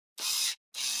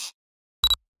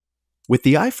With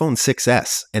the iPhone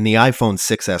 6s and the iPhone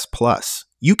 6s Plus,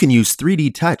 you can use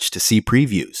 3D Touch to see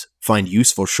previews, find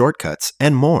useful shortcuts,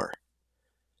 and more.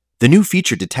 The new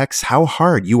feature detects how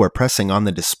hard you are pressing on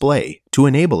the display to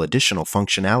enable additional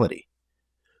functionality.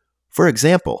 For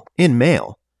example, in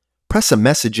Mail, press a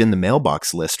message in the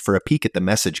mailbox list for a peek at the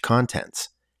message contents,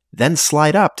 then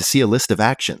slide up to see a list of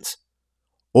actions.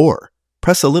 Or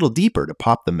press a little deeper to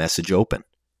pop the message open.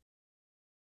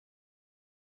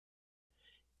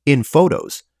 In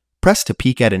Photos, press to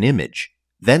peek at an image,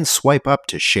 then swipe up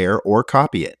to share or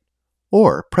copy it,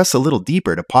 or press a little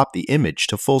deeper to pop the image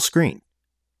to full screen.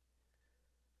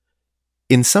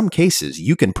 In some cases,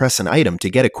 you can press an item to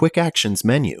get a Quick Actions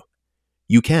menu.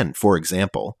 You can, for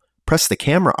example, press the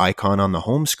camera icon on the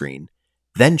home screen,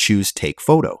 then choose Take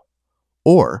Photo,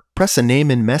 or press a name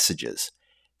in Messages,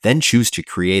 then choose to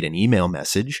create an email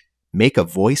message, make a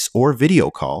voice or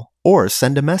video call, or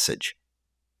send a message.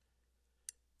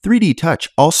 3D Touch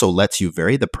also lets you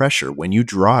vary the pressure when you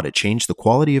draw to change the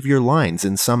quality of your lines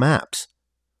in some apps.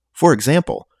 For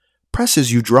example, press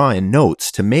as you draw in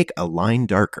Notes to make a line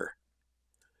darker.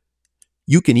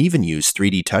 You can even use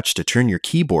 3D Touch to turn your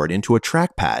keyboard into a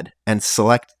trackpad and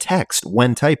select text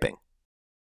when typing.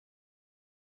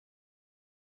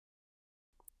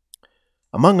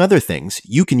 Among other things,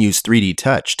 you can use 3D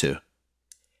Touch to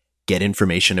get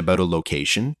information about a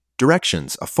location,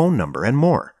 directions, a phone number, and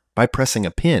more by pressing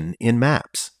a pin in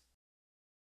Maps.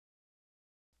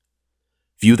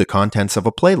 View the contents of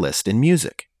a playlist in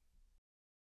Music.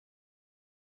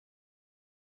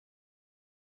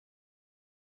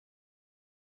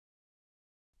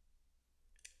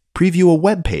 Preview a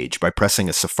web page by pressing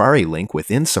a Safari link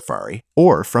within Safari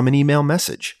or from an email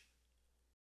message.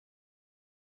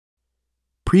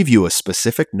 Preview a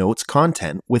specific note's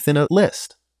content within a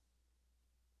list.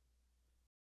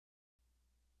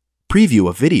 Preview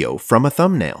a video from a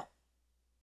thumbnail.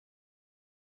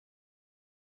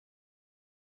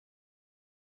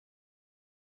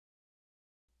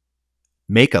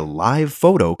 Make a live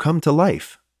photo come to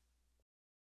life.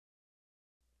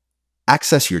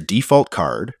 Access your default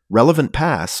card, relevant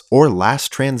pass, or last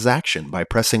transaction by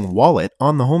pressing Wallet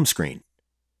on the home screen.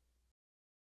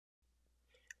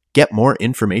 Get more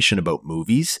information about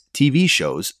movies, TV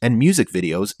shows, and music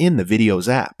videos in the Videos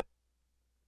app.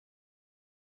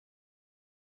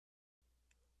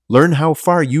 Learn how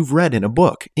far you've read in a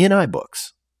book in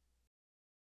iBooks.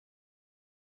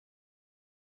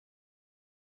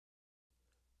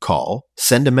 Call,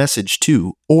 send a message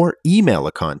to, or email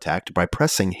a contact by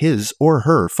pressing his or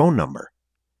her phone number.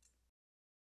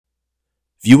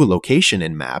 View a location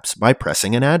in Maps by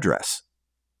pressing an address.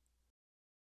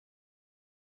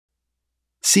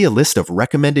 See a list of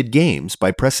recommended games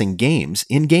by pressing Games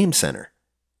in Game Center.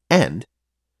 And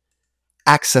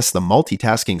access the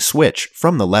multitasking switch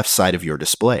from the left side of your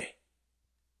display.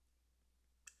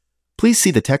 Please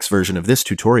see the text version of this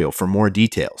tutorial for more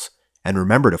details, and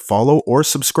remember to follow or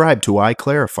subscribe to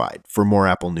iClarified for more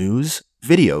Apple news,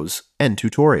 videos, and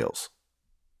tutorials.